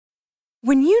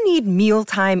When you need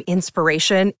mealtime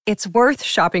inspiration, it's worth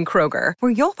shopping Kroger,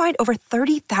 where you'll find over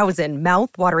 30,000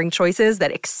 mouth-watering choices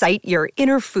that excite your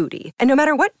inner foodie. And no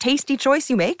matter what tasty choice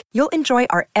you make, you'll enjoy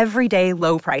our everyday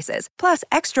low prices, plus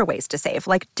extra ways to save,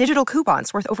 like digital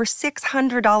coupons worth over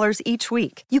 $600 each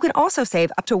week. You can also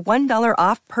save up to $1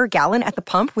 off per gallon at the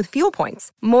pump with fuel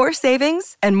points. More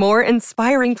savings and more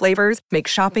inspiring flavors make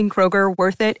shopping Kroger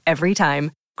worth it every time.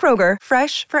 Kroger,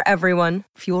 fresh for everyone.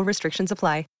 Fuel restrictions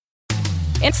apply.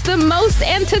 It's the most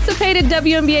anticipated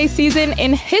WNBA season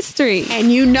in history.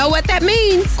 And you know what that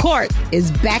means. Court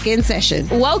is back in session.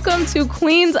 Welcome to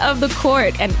Queens of the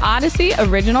Court, an Odyssey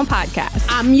original podcast.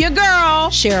 I'm your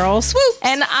girl, Cheryl Swoop.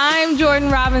 And I'm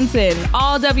Jordan Robinson.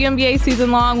 All WNBA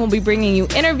season long, we'll be bringing you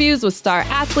interviews with star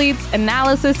athletes,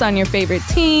 analysis on your favorite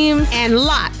teams, and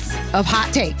lots of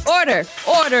hot takes.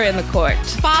 Order in the court.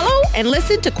 Follow and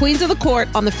listen to Queens of the Court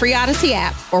on the free Odyssey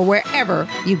app or wherever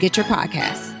you get your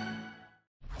podcasts.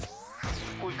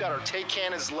 Got our take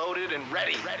cannons loaded and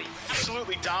ready.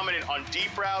 Absolutely dominant on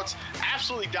deep routes.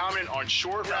 Absolutely dominant on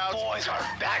short routes. Boys are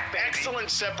back. Excellent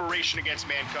separation against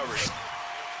man coverage.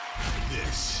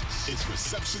 This is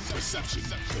Reception,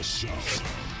 the show.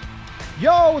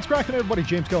 Yo, what's cracking, everybody?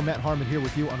 James Go, Matt Harmon here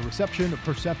with you on Reception,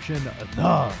 Perception,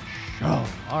 the show.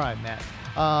 All right, Matt.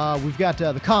 We've got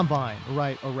the Combine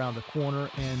right around the corner,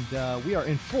 and we are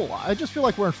in full. I just feel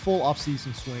like we're in full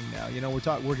off-season swing now. You know,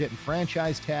 we're getting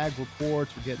franchise tag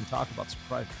reports. We're getting talk about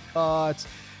surprise cuts,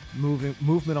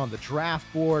 movement on the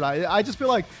draft board. I just feel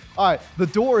like, all right, the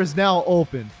door is now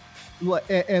open,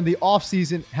 and the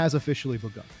off-season has officially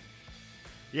begun.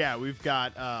 Yeah, we've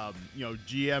got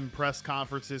GM press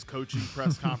conferences, coaching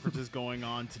press conferences going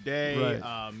on today.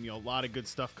 Right. A lot of good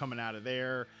stuff coming out of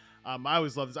there. I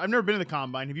always love this. I've never been in the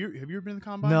Combine. Have you ever been in the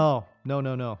Combine? No.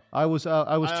 I was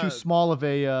too small of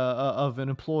an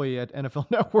employee at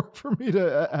NFL Network for me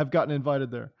to have gotten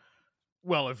invited there.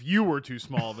 Well, if you were too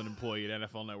small of an employee at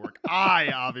NFL Network,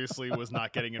 I obviously was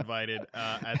not getting invited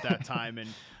at that time. And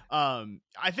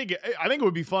I think it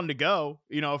would be fun to go.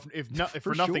 You know, if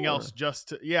for nothing else, just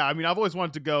to, yeah. I mean, I've always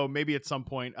wanted to go. Maybe at some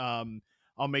point,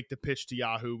 I'll make the pitch to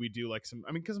Yahoo. We do like some.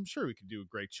 I mean, because I'm sure we could do a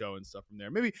great show and stuff from there.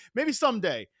 Maybe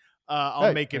someday.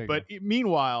 I'll make it. But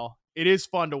meanwhile, it is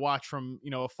fun to watch from,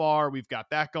 afar. We've got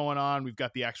that going on. We've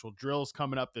got the actual drills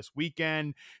coming up this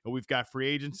weekend. And we've got free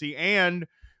agency. And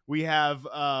we have,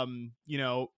 I'm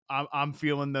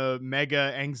feeling the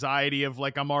mega anxiety of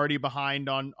like I'm already behind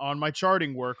on my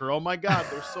charting work, or, oh, my God,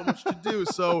 there's so much to do.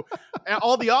 So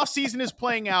all the off season is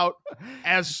playing out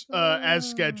as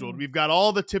scheduled. We've got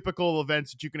all the typical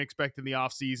events that you can expect in the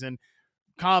off season.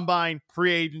 Combine,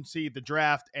 free agency, the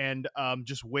draft, and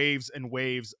just waves and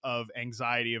waves of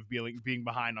anxiety of being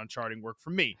behind on charting work for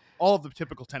me. All of the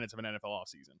typical tenets of an NFL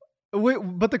offseason.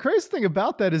 But the crazy thing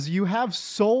about that is you have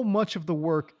so much of the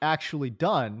work actually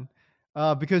done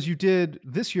because you did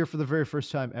this year for the very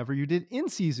first time ever. You did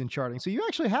in-season charting. So you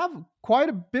actually have quite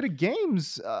a bit of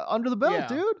games under the belt,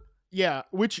 dude. Yeah,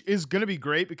 which is going to be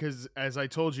great because, as I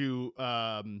told you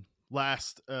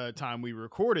last time we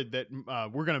recorded, that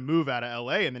we're going to move out of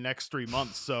LA in the next 3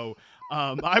 months. So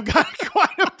I've got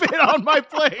quite a bit on my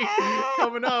plate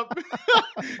coming up.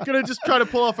 Going to just try to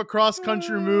pull off a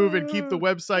cross-country move and keep the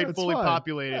website fully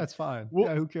populated. That's fine.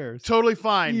 Well, who cares? Totally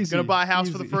fine. Easy, going to buy a house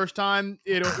for the first time.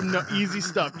 Easy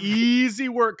stuff. Easy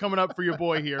work coming up for your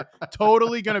boy here.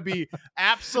 Totally going to be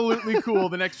absolutely cool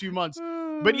the next few months.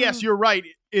 But yes, you're right.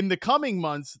 In the coming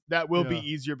months, that will be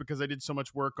easier because I did so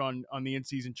much work on the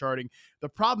in-season charting. The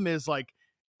problem is, like,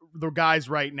 the guys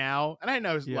right now, and I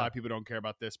know a lot of people don't care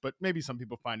about this, but maybe some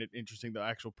people find it interesting, the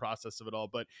actual process of it all.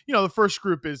 But, the first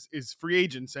group is free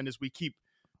agents. And as we keep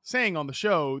saying on the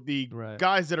show, the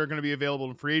guys that are going to be available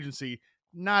in free agency,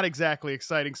 not exactly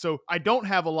exciting. So I don't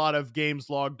have a lot of games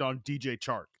logged on DJ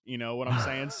Chark. You know what I'm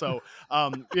saying? So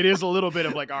it is a little bit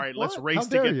of like, all right, let's race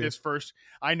to get this first.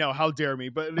 I know, how dare me,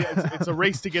 but it's a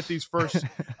race to get these first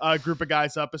group of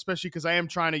guys up, especially because I am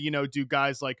trying to, do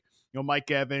guys like,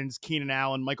 Mike Evans, Keenan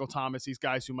Allen, Michael Thomas, these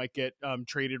guys who might get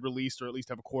traded, released, or at least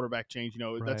have a quarterback change.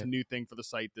 That's a new thing for the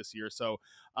site this year. So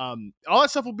all that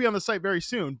stuff will be on the site very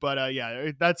soon. But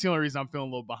that's the only reason I'm feeling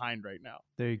a little behind right now.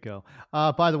 There you go.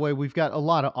 By the way, we've got a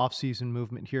lot of off-season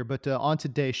movement here, but on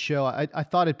today's show, I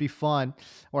thought it'd be fun,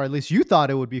 or at least you thought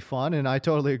it would be fun, and I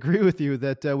totally agree with you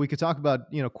that we could talk about,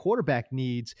 quarterback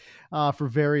needs for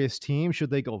various teams.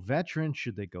 Should they go veteran?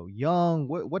 Should they go young?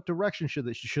 What direction should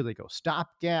they go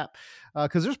stopgap?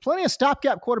 Because there's plenty of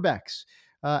stopgap quarterbacks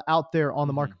out there on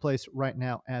the marketplace right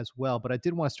now as well. But I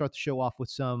did want to start the show off with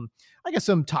some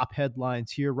top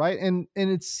headlines here, right? And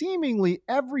it's seemingly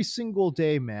every single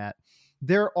day, Matt,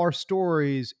 there are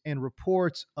stories and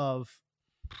reports of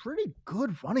pretty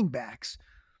good running backs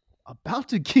about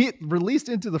to get released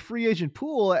into the free agent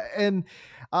pool. And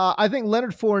I think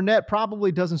Leonard Fournette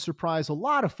probably doesn't surprise a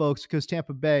lot of folks because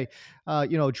Tampa Bay,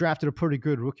 drafted a pretty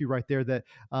good rookie right there that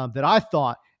I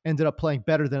thought ended up playing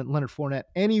better than Leonard Fournette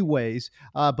anyways.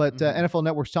 But NFL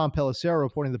Network's Tom Pelissero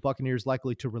reporting the Buccaneers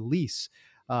likely to release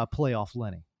playoff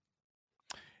Lenny.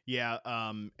 Yeah,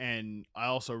 and I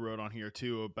also wrote on here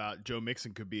too about Joe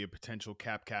Mixon could be a potential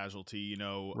cap casualty.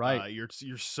 Right?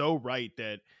 You're so right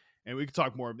that, and we could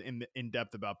talk more in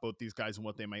depth about both these guys and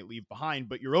what they might leave behind.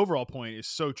 But your overall point is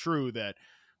so true that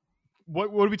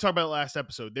what did we talk about last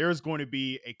episode? There is going to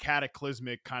be a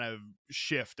cataclysmic kind of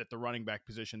shift at the running back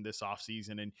position this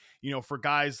offseason. And, for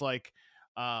guys like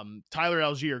Tyler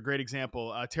Algier, great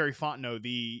example. Terry Fontenot,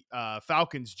 the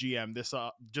Falcons GM, this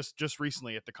just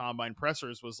recently at the Combine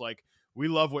pressers was like, we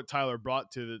love what Tyler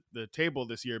brought to the table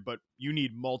this year, but you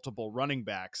need multiple running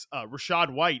backs.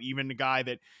 Rachaad White, even the guy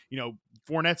that,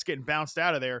 Fournette's getting bounced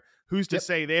out of there. Who's to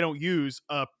say they don't use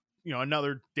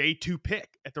another day 2 pick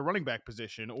at the running back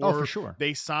position, or for sure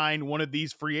they sign one of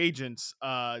these free agents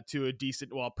to a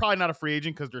decent, well, probably not a free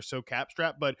agent because they're so cap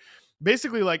strapped, but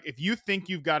basically, like, if you think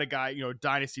you've got a guy,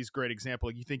 Dynasty's a great example.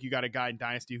 Like, you think you got a guy in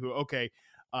Dynasty who,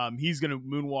 he's going to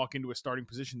moonwalk into a starting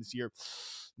position this year.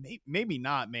 Maybe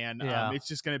not, man. Yeah. It's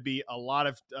just going to be a lot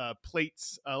of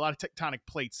tectonic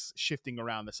plates shifting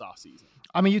around this offseason.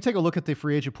 I mean, you take a look at the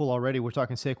free agent pool already. We're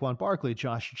talking Saquon Barkley,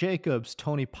 Josh Jacobs,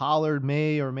 Tony Pollard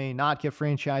may or may not get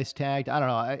franchise tagged. I don't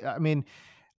know. I mean,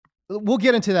 we'll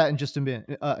get into that in just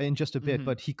a bit,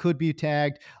 but he could be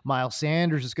tagged. Miles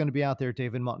Sanders is going to be out there.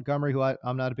 David Montgomery, who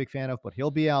I'm not a big fan of, but he'll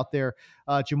be out there.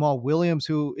 Jamal Williams,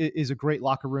 who is a great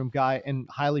locker room guy and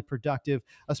highly productive,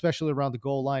 especially around the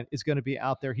goal line, is going to be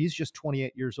out there. He's just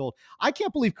 28 years old. I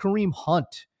can't believe Kareem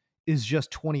Hunt is just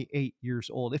 28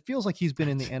 years old. It feels like he's been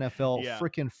in the NFL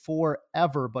freaking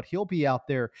forever, but he'll be out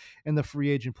there in the free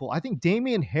agent pool. I think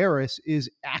Damian Harris is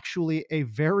actually a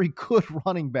very good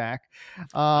running back.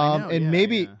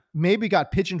 Maybe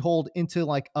got pigeonholed into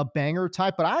like a banger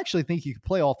type, but I actually think he could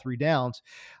play all 3 downs.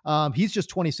 He's just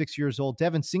 26 years old.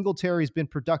 Devin Singletary's been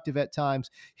productive at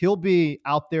times. He'll be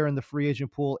out there in the free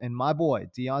agent pool. And my boy,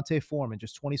 D'Onta Foreman,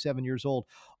 just 27 years old,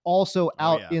 also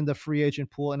out in the free agent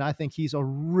pool. And I think he's a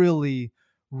really,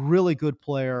 really good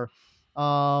player.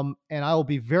 And I will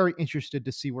be very interested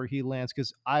to see where he lands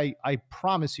because I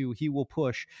promise you he will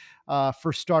push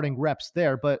for starting reps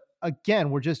there. But again,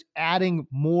 we're just adding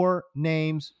more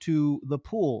names to the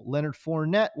pool. Leonard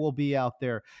Fournette will be out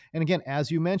there. And again, as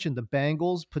you mentioned, the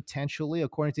Bengals potentially,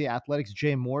 according to the Athletics,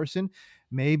 Jay Morrison,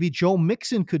 maybe Joe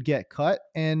Mixon could get cut.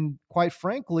 And quite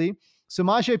frankly,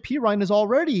 Samaje Perine is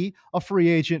already a free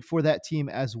agent for that team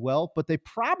as well, but they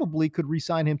probably could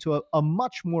re-sign him to a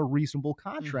much more reasonable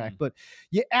contract. But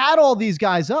you add all these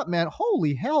guys up, man,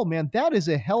 holy hell, man, that is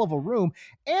a hell of a room.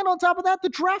 And on top of that, the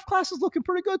draft class is looking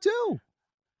pretty good too.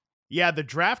 Yeah, the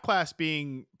draft class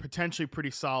being potentially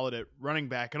pretty solid at running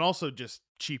back and also just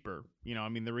cheaper.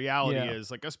 The reality is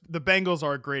like the Bengals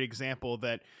are a great example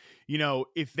that,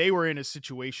 if they were in a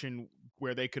situation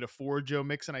where they could afford Joe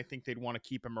Mixon, I think they'd want to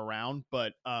keep him around.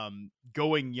 But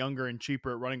going younger and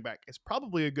cheaper at running back is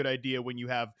probably a good idea when you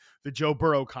have the Joe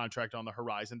Burrow contract on the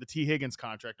horizon, the T. Higgins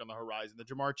contract on the horizon, the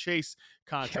Jamar Chase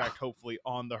contract hopefully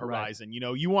on the horizon.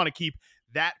 Right. You want to keep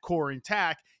that core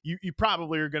intact. You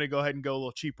probably are going to go ahead and go a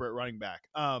little cheaper at running back.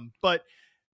 But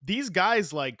these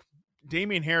guys like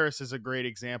Damian Harris is a great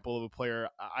example of a player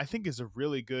I think is a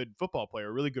really good football player,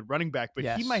 a really good running back, but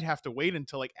he might have to wait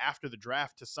until like after the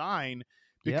draft to sign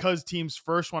because teams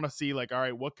first want to see like, all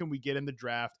right, what can we get in the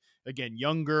draft? Again,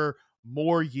 younger,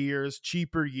 more years,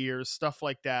 cheaper years, stuff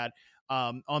like that.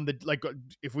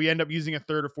 If we end up using a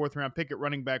 3rd or 4th round pick at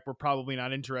running back, we're probably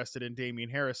not interested in Damian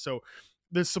Harris. So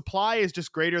the supply is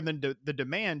just greater than the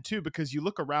demand too, because you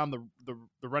look around the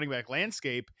running back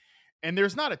landscape and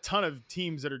there's not a ton of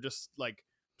teams that are just like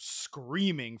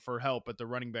screaming for help at the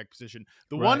running back position.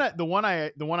 The one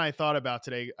I thought about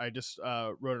today, I just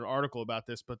wrote an article about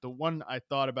this, but the one I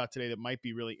thought about today that might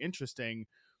be really interesting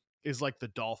is like the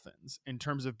Dolphins in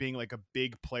terms of being like a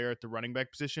big player at the running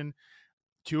back position.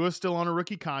 Tua's still on a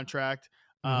rookie contract.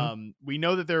 We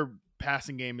know that their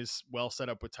passing game is well set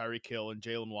up with Tyreek Hill and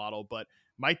Jalen Waddle, but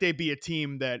might they be a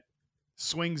team that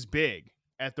swings big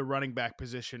at the running back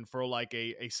position for like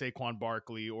a Saquon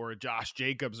Barkley or a Josh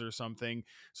Jacobs or something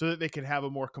so that they can have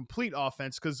a more complete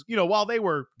offense? Because, while they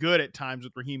were good at times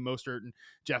with Raheem Mostert and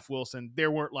Jeff Wilson, there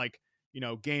weren't like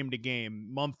game to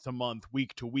game, month to month,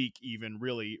 week to week, even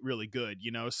really, really good,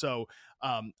 So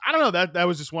I don't know, that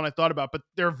was just one I thought about, but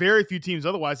there are very few teams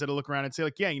otherwise that'll look around and say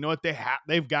like, yeah, you know what,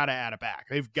 they've got to add it back.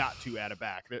 They've got to add it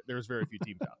back. There's very few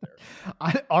teams out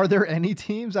there. Are there any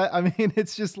teams? I mean,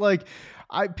 it's just like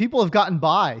people have gotten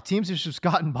by. Teams have just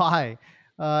gotten by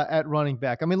at running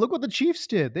back. I mean, look what the Chiefs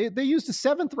did. They used a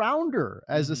 7th rounder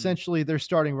as essentially their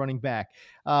starting running back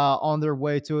on their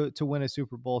way to win a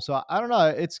Super Bowl. So I don't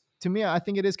know. To me, I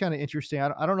think it is kind of interesting.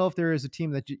 I don't know if there is a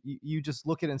team that you just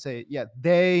look at and say, yeah,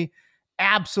 they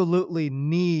absolutely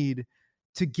need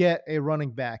to get a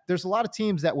running back. There's a lot of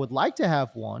teams that would like to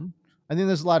have one. I think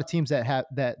there's a lot of teams that have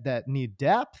that need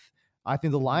depth. I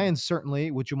think the Lions certainly,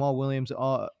 with Jamal Williams,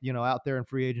 out there in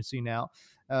free agency now,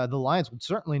 the Lions would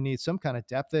certainly need some kind of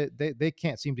depth. They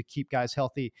can't seem to keep guys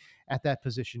healthy at that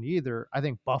position either. I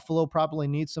think Buffalo probably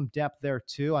needs some depth there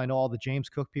too. I know all the James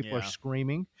Cook people are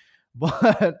screaming,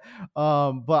 but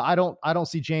I don't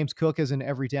see James Cook as an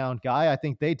every down guy. I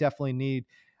think they definitely need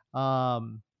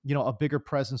a bigger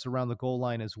presence around the goal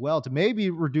line as well to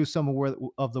maybe reduce some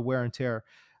of the wear and tear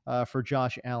for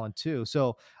Josh Allen too.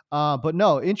 So, but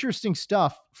no, interesting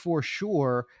stuff for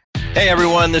sure. Hey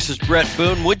everyone, this is Brett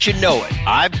Boone. Would you know it?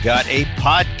 I've got a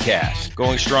podcast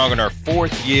going strong in our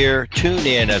 4th year. Tune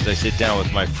in as I sit down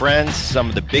with my friends, some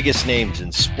of the biggest names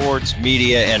in sports,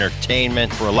 media,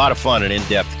 entertainment, for a lot of fun and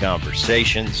in-depth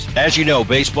conversations. As you know,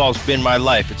 baseball's been my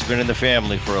life. It's been in the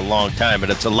family for a long time, but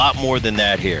it's a lot more than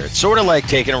that here. It's sort of like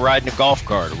taking a ride in a golf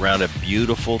cart around a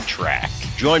beautiful track.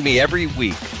 Join me every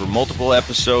week for multiple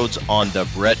episodes on the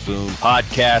Brett Boone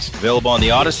Podcast, available on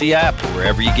the Odyssey app or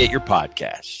wherever you get your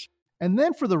podcasts. And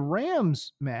then for the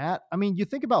Rams, Matt, I mean, you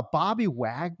think about Bobby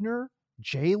Wagner,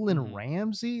 Jalen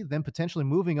Ramsey, then potentially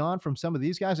moving on from some of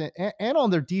these guys and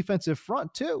on their defensive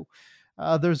front too.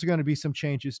 There's going to be some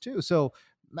changes too. So,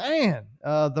 man,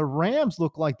 the Rams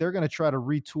look like they're going to try to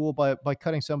retool by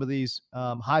cutting some of these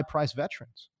high-priced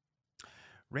veterans.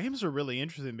 Rams are really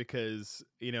interesting because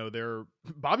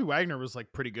Bobby Wagner was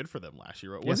like pretty good for them last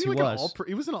year. Yes, he was.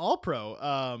 He was an All-Pro.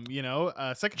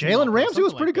 Second. Jalen Ramsey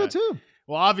was pretty good too.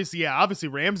 Well, obviously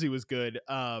Ramsey was good.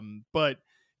 But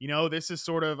this is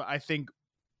sort of, I think,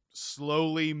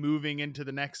 slowly moving into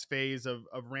the next phase of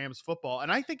Rams football,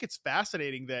 and I think it's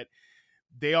fascinating that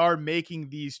they are making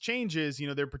these changes.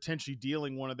 They're potentially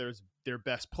dealing one of their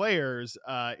best players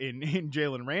in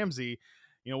Jalen Ramsey.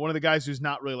 One of the guys who's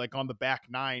not really like on the back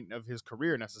nine of his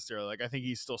career necessarily. Like, I think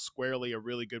he's still squarely a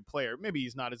really good player. Maybe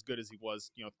he's not as good as he was,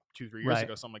 2-3 years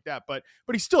ago, something like that. But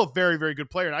he's still a very, very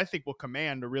good player. And I think will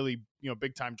command a really,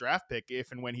 big time draft pick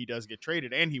if and when he does get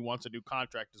traded, and he wants a new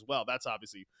contract as well. That's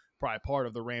obviously probably part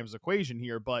of the Rams equation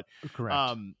here. But correct.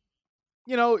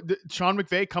 Sean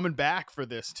McVay coming back for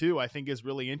this too, I think is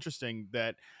really interesting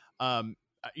that,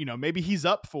 maybe he's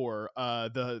up for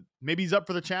the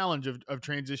challenge of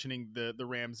transitioning the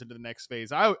Rams into the next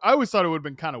phase. I always thought it would have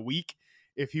been kind of weak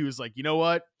if he was like, you know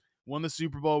what, won the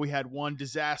Super Bowl, we had one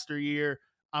disaster year,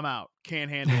 I'm out, can't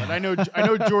handle it. I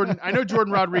know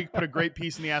Jordan Rodriguez put a great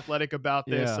piece in The Athletic about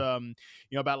this,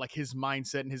 about like his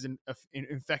mindset and his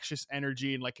infectious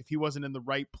energy, and like if he wasn't in the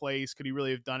right place, could he really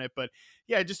have done it? But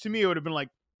yeah, just to me, it would have been like,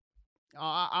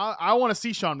 I want to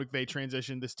see Sean McVay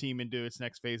transition this team into its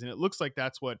next phase, and it looks like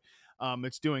that's what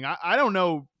it's doing. I don't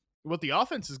know what the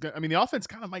offense is going to – I mean, the offense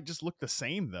kind of might just look the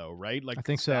same though, right? Like, I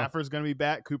think Stafford's going to be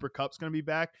back. Cooper Kupp's going to be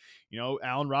back.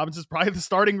 Allen Robinson's probably the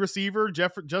starting receiver.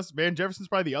 Van Jefferson's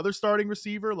probably the other starting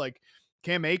receiver. Like,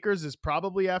 Cam Akers is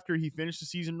probably, after he finished the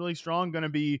season really strong, going to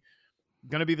be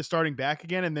the starting back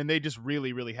again, and then they just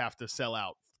really, really have to sell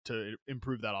out to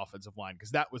improve that offensive line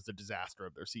because that was the disaster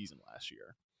of their season last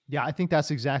year. Yeah, I think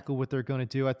that's exactly what they're going to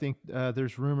do. I think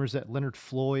there's rumors that Leonard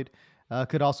Floyd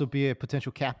could also be a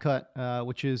potential cap cut,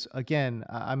 which is, again,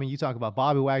 I mean, you talk about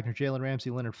Bobby Wagner, Jalen Ramsey,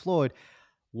 Leonard Floyd.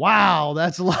 Wow,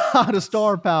 that's a lot of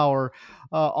star power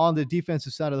on the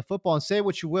defensive side of the football. And say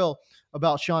what you will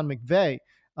about Sean McVay.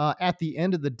 At the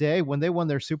end of the day, when they won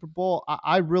their Super Bowl,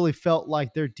 I really felt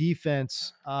like their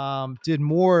defense did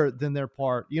more than their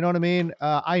part. You know what I mean?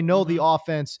 I know the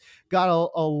offense got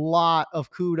a lot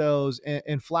of kudos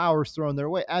and flowers thrown their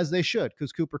way, as they should,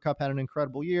 because Cooper Kupp had an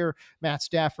incredible year. Matt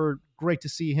Stafford, great to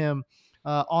see him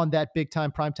on that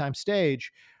big-time primetime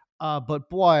stage. But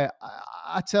boy,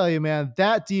 I tell you, man,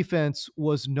 that defense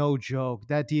was no joke.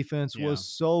 That defense was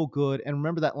so good. And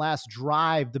remember that last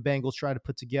drive the Bengals tried to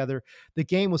put together, the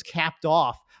game was capped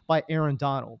off by Aaron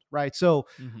Donald, right? So,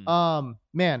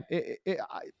 man,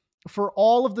 for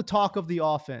all of the talk of the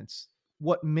offense,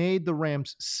 what made the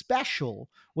Rams special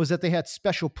was that they had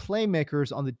special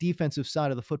playmakers on the defensive side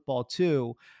of the football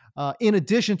too, in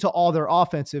addition to all their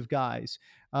offensive guys.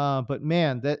 But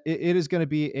man, that it is going to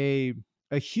be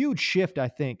a huge shift, I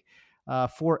think,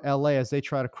 for LA as they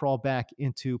try to crawl back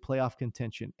into playoff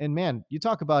contention. And man, you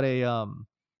talk about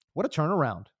what a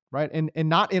turnaround, right? And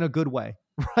not in a good way,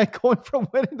 right? Going from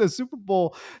winning the Super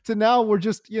Bowl to now we're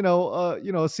just,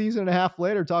 a season and a half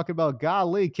later talking about,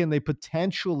 golly, can they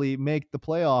potentially make the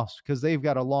playoffs? Because they've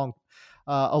got a long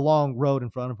road in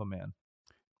front of them, man.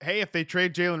 Hey, if they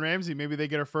trade Jalen Ramsey, maybe they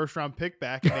get a first round pick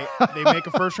back and they make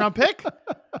a first round pick.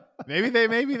 Maybe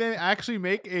they actually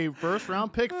make a first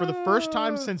round pick for the first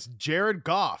time since Jared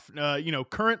Goff,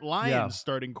 current Lions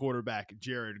starting quarterback,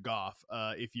 Jared Goff,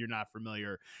 if you're not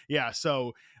familiar. Yeah.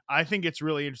 So I think it's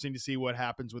really interesting to see what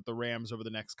happens with the Rams over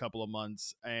the next couple of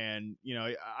months. And,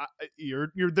 you're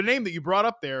the name that you brought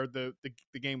up there. The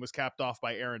game was capped off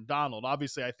by Aaron Donald.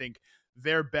 Obviously, I think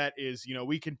their bet is,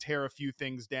 we can tear a few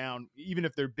things down, even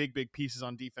if they're big pieces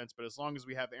on defense. But as long as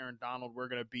we have Aaron Donald, we're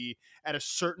going to be at a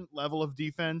certain level of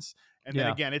defense. And then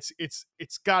again,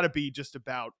 it's got to be just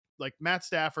about like Matthew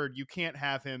Stafford. You can't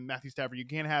have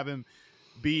him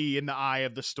be in the eye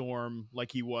of the storm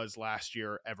like he was last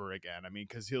year ever again. I mean,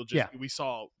 because we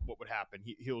saw what would happen.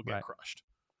 He'll get crushed.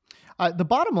 The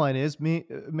bottom line is,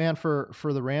 for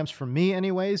the Rams, for me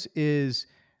anyways, is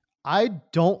I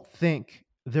don't think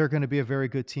they're going to be a very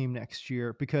good team next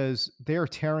year because they're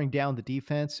tearing down the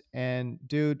defense. And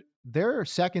dude, their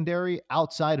secondary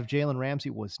outside of Jalen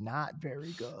Ramsey was not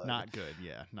very good. Not good.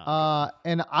 Yeah. Not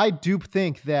good. And I do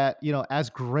think that, as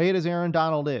great as Aaron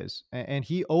Donald is, and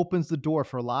he opens the door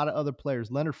for a lot of other players,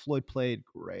 Leonard Floyd played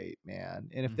great, man.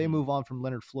 And if they move on from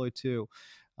Leonard Floyd too,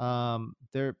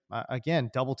 they're again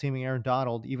double teaming Aaron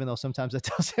Donald, even though sometimes that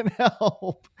doesn't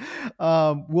help,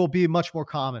 will be much more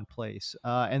commonplace.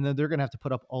 And then they're going to have to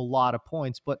put up a lot of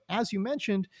points. But as you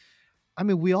mentioned, I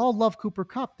mean, we all love Cooper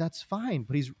Kupp. That's fine,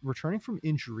 but he's returning from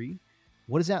injury.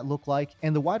 What does that look like?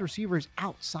 And the wide receivers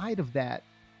outside of that,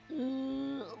 a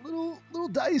little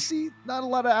dicey. Not a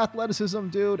lot of athleticism,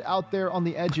 dude, out there on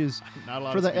the edges not a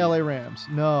lot for of the speed. LA Rams.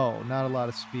 No, not a lot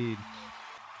of speed.